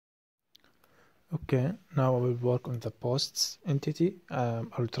Okay, now I will work on the posts entity.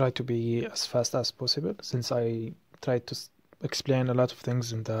 I'll try to be as fast as possible since I tried to explain a lot of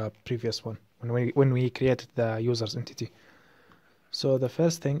things in the previous one when we created the users entity. So the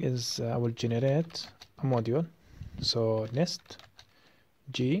first thing is I will generate a module. So nest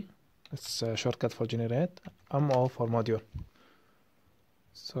G, it's a shortcut for generate, mo for module.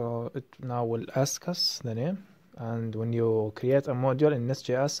 So it now will ask us the name. And when you create a module in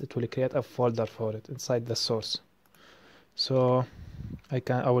NestJS, it will create a folder for it inside the source. So I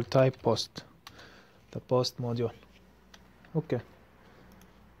will type post, the post module. Okay.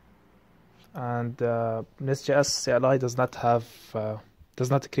 And NestJS CLI does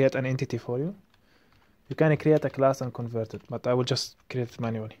not create an entity for you. You can create a class and convert it, but I will just create it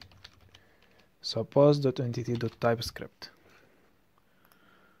manually. So post.entity.typescript.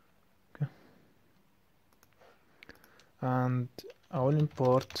 And I will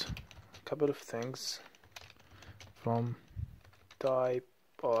import a couple of things from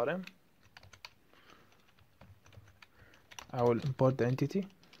TypeORM. I will import the entity,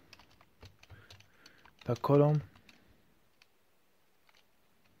 the column,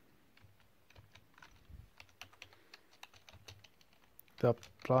 the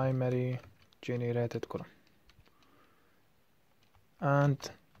primary generated column, and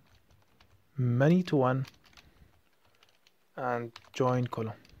ManyToOne and join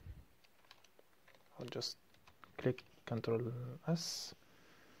column. I'll just click Ctrl S.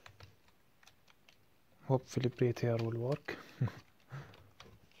 Hopefully prettier will work.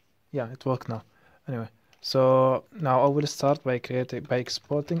 Yeah, it worked now. Anyway, so now I will start by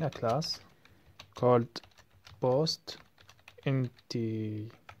exporting a class called post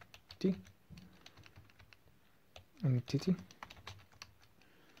entity,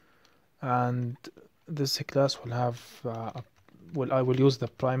 and this class will have I will use the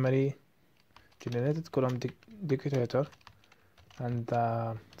primary generated column decorator, and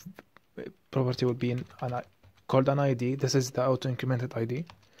the property will be called an ID. This is the auto incremented ID.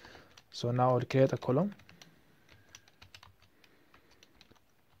 So now I'll create a column.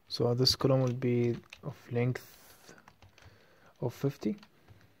 So this column will be of length of 50.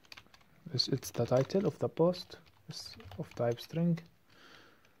 It's the title of the post. It's of type string.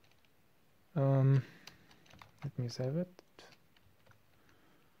 Let me save it.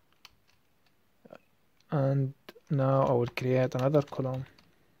 And now I will create another column.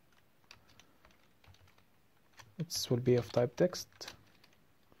 It will be of type text.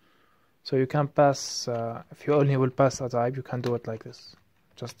 So you can pass, if you only will pass a type, you can do it like this,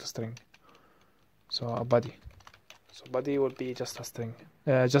 just a string. So a body. So body will be just a string,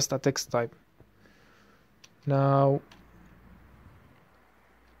 just a text type. Now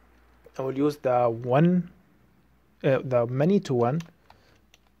I will use the ManyToOne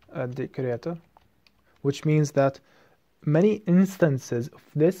decorator, which means that many instances of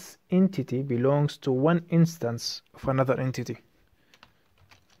this entity belongs to one instance of another entity,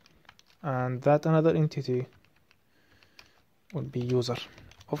 and that another entity will be user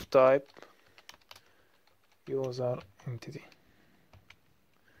of type user entity.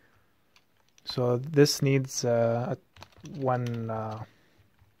 So this needs one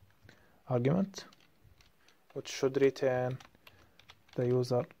argument, which should return the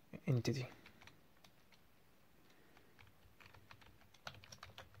user entity.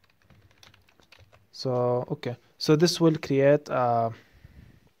 So okay, so this will create an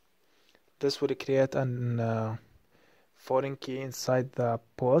foreign key inside the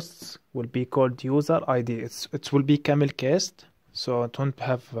posts, will be called user ID. It will be camel cased, so it won't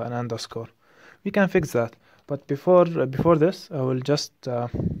have an underscore. We can fix that, but before this, I will just I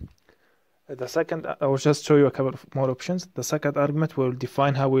will just show you a couple of more options. The second argument will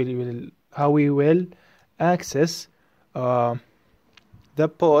define how we will access the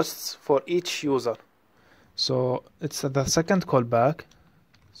posts for each user. So it's the second callback.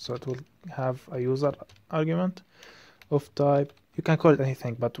 So it will have a user argument of type, you can call it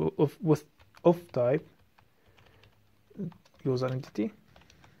anything, but of type user entity.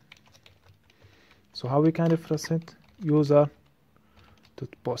 So how we can reference it? User.post.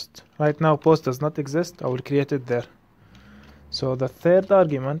 Right now post does not exist. I will create it there. So the third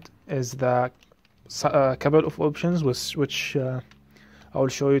argument is the couple of options which I will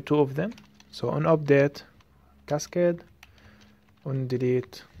show you two of them. So on update, cascade, on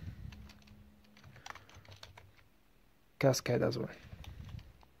delete, cascade as well.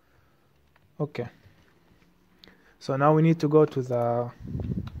 Okay, so now we need to go to the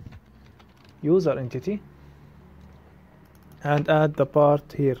user entity and add the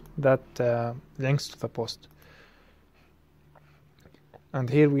part here that links to the post. And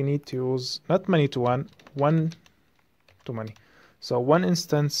here we need to use not ManyToOne, OneToMany. So one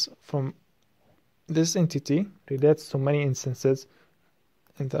instance from this entity relates to many instances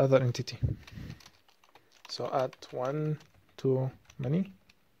in the other entity. So add OneToMany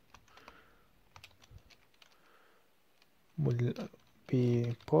will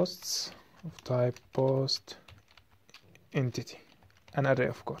be posts of type post entity, an array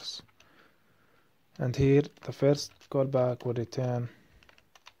of course. And here the first callback will return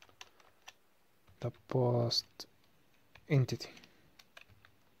the post entity,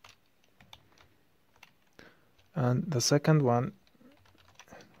 and the second one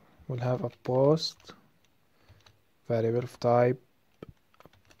will have a post variable of type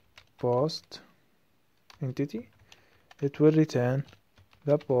post entity. It will return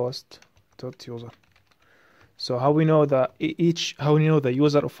the post.user. So how we know the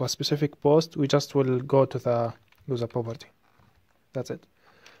user of a specific post? We just will go to the user property. That's it.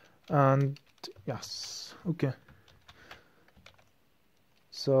 And yes, okay.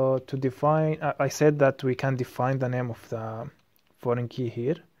 So to define, I said that we can define the name of the foreign key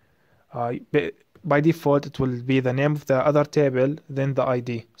here. By default, it will be the name of the other table, then the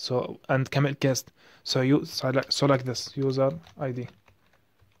ID. So and camel case. So like this user ID.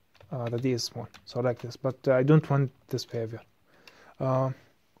 The D is small, so like this. But I don't want this behavior.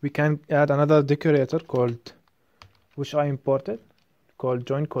 We can add another decorator which I imported, called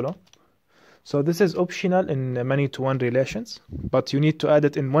join column. So this is optional in many-to-one relations, but you need to add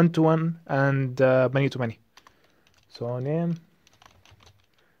it in one-to-one and many-to-many. So name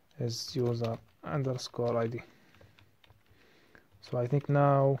is user underscore ID. So I think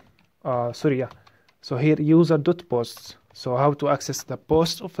now, So here user.posts. So how to access the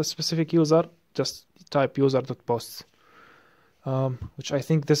post of a specific user? Just type user.posts. Which I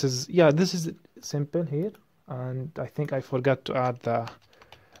think this is simple here, and I think I forgot to add the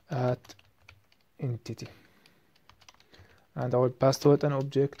entity, and I will pass to it an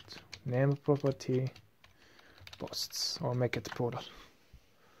object, name property, posts, or make it plural.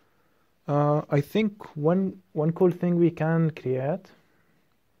 I think one cool thing we can create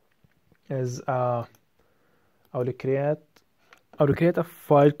is I will create a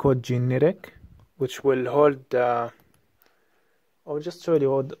file called generic, which will hold I'll just show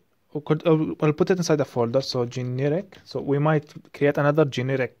you I'll put it inside a folder. So generic. So we might create another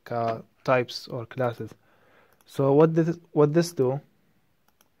generic types or classes. So what this do?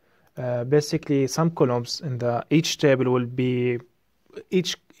 Basically, some columns in each table will be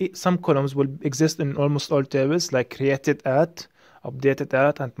some columns will exist in almost all tables, like created at, updated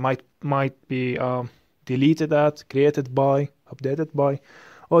at, and might be deleted at, created by, updated by.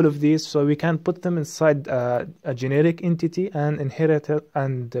 All of these, so we can put them inside a generic entity and inherit it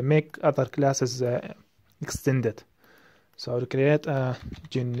and make other classes extended. So I'll create a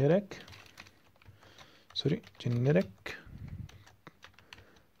generic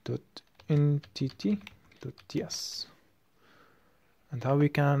dot entity dot ts. And how we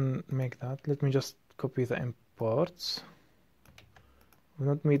can make that? Let me just copy the imports. We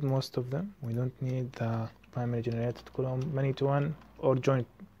don't need most of them. We don't need the primary generated column, many-to-one, or join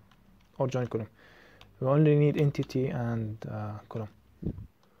column. We only need entity and column.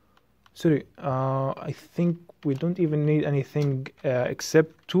 I think we don't even need anything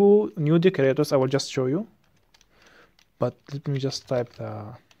except two new decorators. I will just show you, but let me just type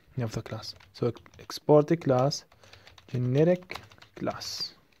the name of the class. So export the class generic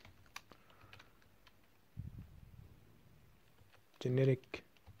class, generic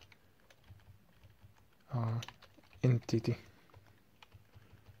entity.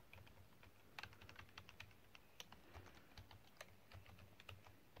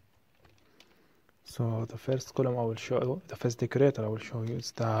 So the first column I will show you, the first decorator I will show you,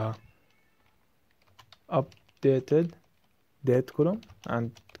 is the updated date column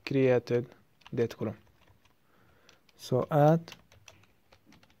and created date column. So add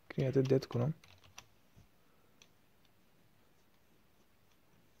created date column.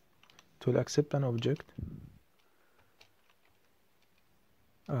 It will accept an object,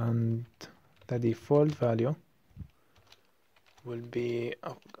 and the default value will be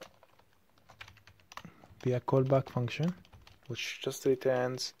a callback function, which just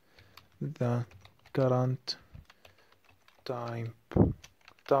returns the current time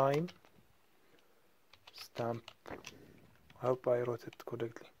stamp. I hope I wrote it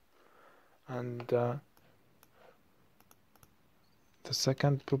correctly. And the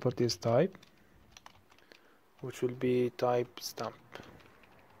second property is type, which will be type stamp,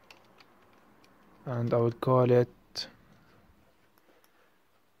 and I will call it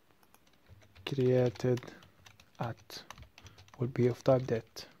created at will be of type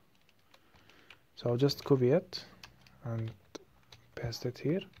date. So I'll just copy it and paste it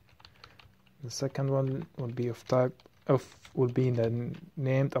here. The second one will be of type will be the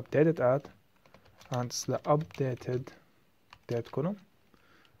named updated add, and it's the updated date column,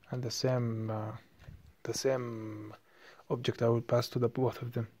 and the same object I will pass to the both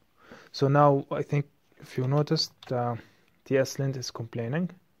of them. So now I think if you noticed, TSLint is complaining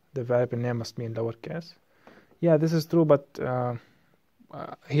the variable name must be in lowercase. Yeah, this is true, but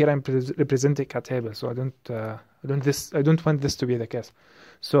here I'm representing a table, so I don't want this to be the case.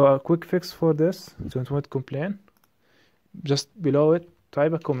 So a quick fix for this, don't want to complain. Just below it,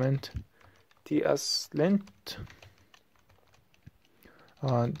 type a comment, TSLint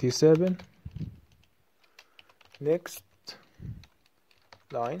disable next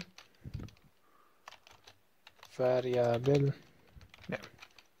line variable name.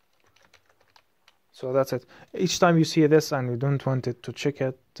 So that's it. Each time you see this and you don't want it to check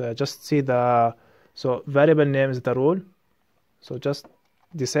it, just see so variable name is the rule. So just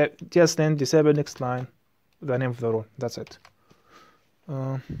TSLint disable next line, the name of the rule. That's it.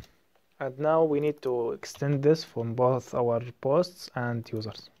 And now we need to extend this from both our posts and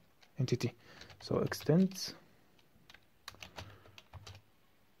users entity. So extends.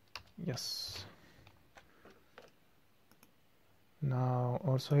 Yes. Now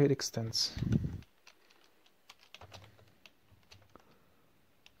also here extends.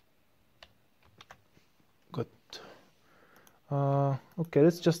 Good. Okay,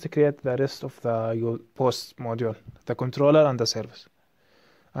 let's just create the rest of the post module, the controller and the service,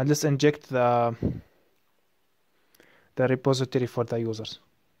 and let's inject the repository for the users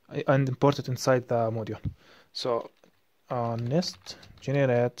and import it inside the module. So nest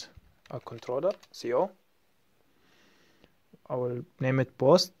generate a controller co. I will name it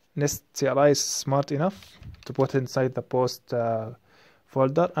post. Nest CLI is smart enough to put it inside the post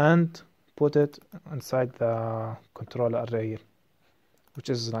folder and put it inside the controller array here, which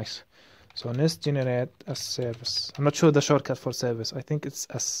is nice. So nest generate a service. I'm not sure the shortcut for service. I think it's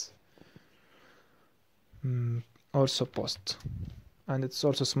S. Also post, and it's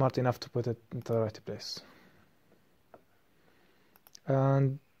also smart enough to put it into the right place.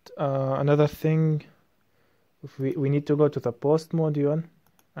 And another thing, if we need to go to the post module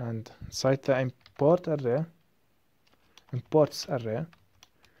and cite the imports array,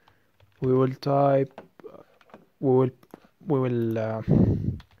 we will type in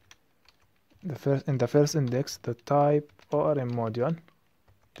the first index the TypeORM module,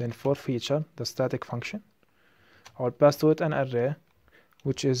 then for feature the static function. I will pass to it an array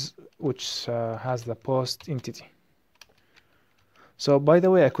which has the post entity. So by the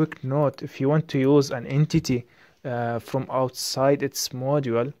way, a quick note, if you want to use an entity from outside its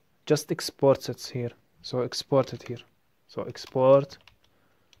module, just export it here. So export it here. So export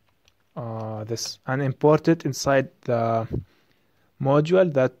this and import it inside the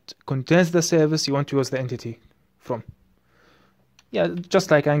module that contains the service you want to use the entity from. Yeah,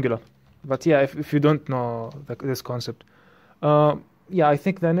 just like Angular. But yeah, if you don't know this concept, yeah, I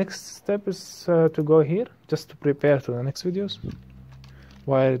think the next step is to go here just to prepare to the next videos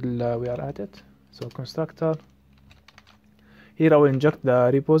while we are at it. So constructor, here I will inject the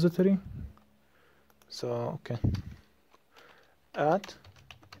repository. So okay, add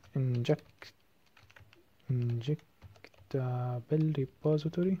injectable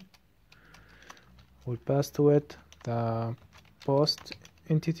repository. We'll pass to it the post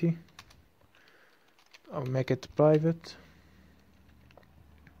entity. I'll make it private.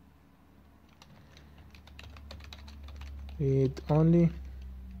 Read only.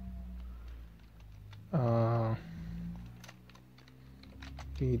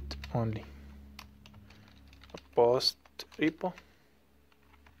 Read only. Post repo.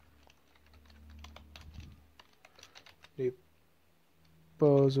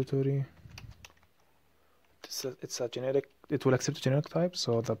 Repository. It's a generic. It will accept a generic type.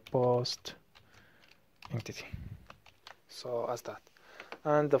 So the post entity. So as that.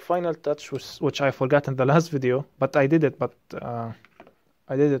 And the final touch, which I forgot in the last video, but I did it. But I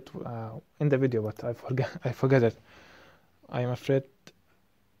did it in the video, but I forgot it. I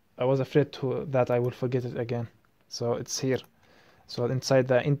was afraid that I will forget it again. So it's here. So inside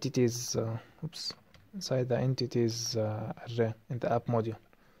the entities, inside the entities array in the app module.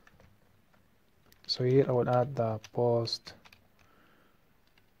 So here I will add the post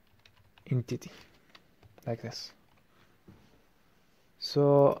entity like this.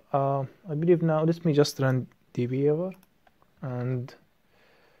 So I believe now let me just run db over and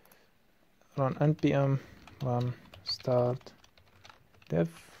run npm run start dev.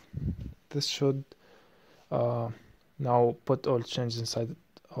 This should Now put all changes inside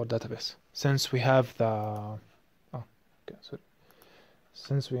our database. Since we have the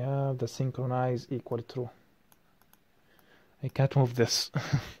since we have the synchronize equal true. I can't move this.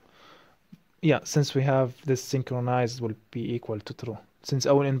 Yeah, since we have this synchronized will be equal to true. Since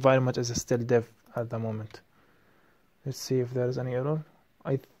our environment is still dev at the moment. Let's see if there is any error.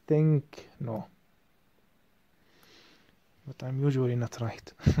 I think no. But I'm usually not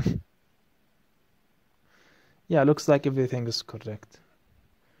right. Yeah, looks like everything is correct.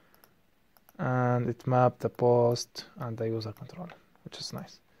 And it mapped the post and the user controller, which is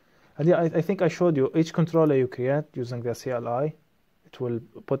nice. And yeah, I think I showed you each controller you create using the CLI, it will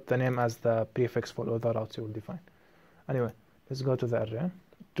put the name as the prefix for all the routes you will define. Anyway, let's go to the array,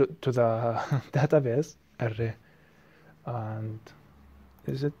 to the database array. And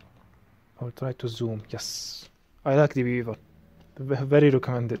is it? I'll try to zoom. Yes, I like the beaver. Very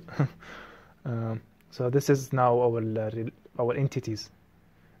recommended. So this is now our entities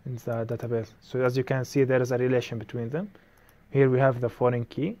in the database. So as you can see, there is a relation between them. Here we have the foreign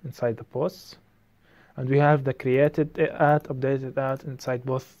key inside the posts, and we have the created at, updated at inside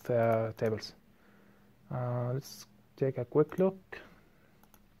both tables. Let's take a quick look.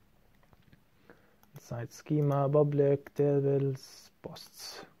 Inside schema, public, tables,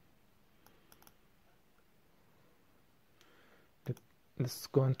 posts. Let's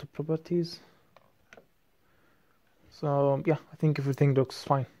go into properties. So yeah, I think everything looks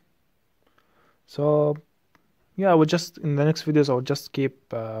fine. So yeah, I will just, in the next videos, I will just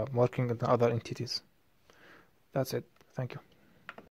keep working on the other entities. That's it. Thank you.